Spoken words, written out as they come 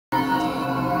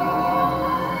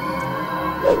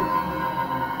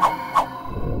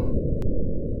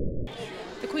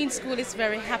School is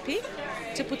very happy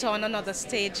to put on another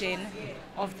staging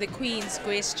of the Queen's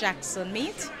Grace Jackson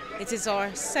meet. It is our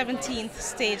 17th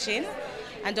staging,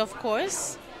 and of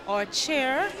course our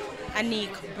chair,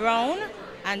 Anique Brown,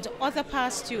 and other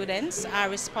past students are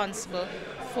responsible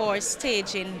for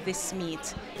staging this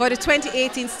meet. For the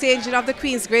 2018 staging of the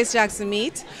Queen's Grace Jackson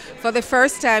meet, for the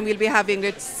first time we'll be having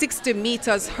the 60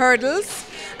 meters hurdles,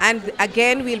 and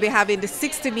again we'll be having the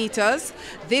 60 meters.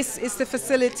 This is to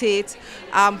facilitate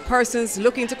persons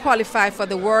looking to qualify for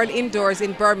the World Indoors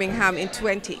in Birmingham in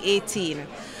 2018.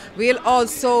 We'll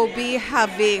also be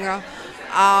having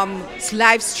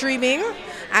live streaming,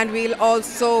 and we'll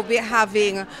also be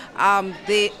having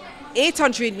the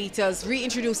 800 meters,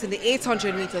 reintroducing the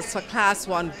 800 meters for Class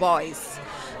 1 boys.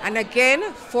 And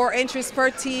again, 4 entries per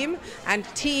team, and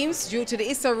teams, due to the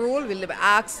ISA rule, will be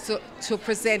asked to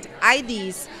present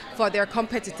IDs for their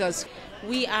competitors.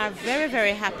 We are very,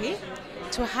 very happy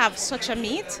to have such a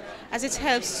meet, as it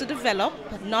helps to develop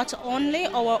not only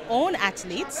our own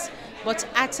athletes, but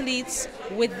athletes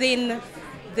within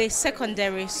the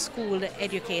secondary school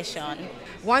education.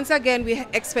 Once again, we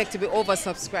expect to be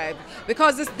oversubscribed,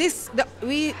 because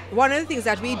one of the things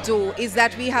that we do is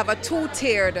that we have a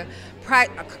 2-tiered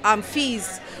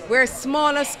fees, where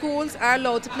smaller schools are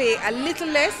allowed to pay a little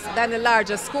less than the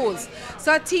larger schools.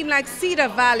 So a team like Cedar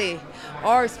Valley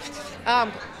or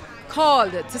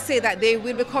called to say that they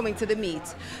will be coming to the meet.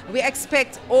 We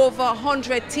expect over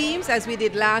 100 teams, as we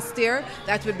did last year,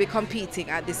 that will be competing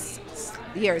at this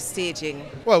year's staging.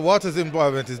 Well, water's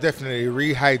involvement is definitely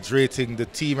rehydrating the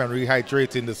team and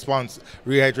rehydrating the sponsor,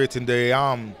 rehydrating the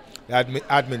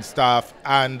admin staff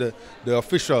and the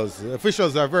officials. The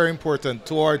officials are very important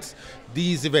towards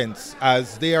these events,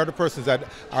 as they are the persons that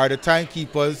are the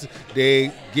timekeepers.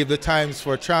 They give the times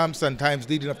for champs and times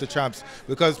leading up to champs,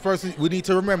 because we need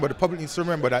to remember, the public needs to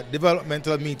remember, that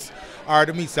developmental meets are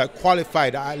the meets that qualify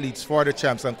the athletes for the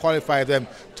champs and qualify them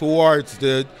towards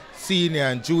the senior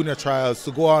and junior trials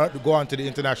to go on to the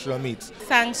international meets.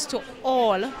 Thanks to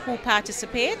all who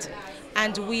participate,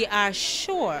 and we are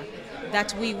sure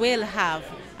that we will have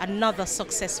another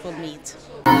successful meet.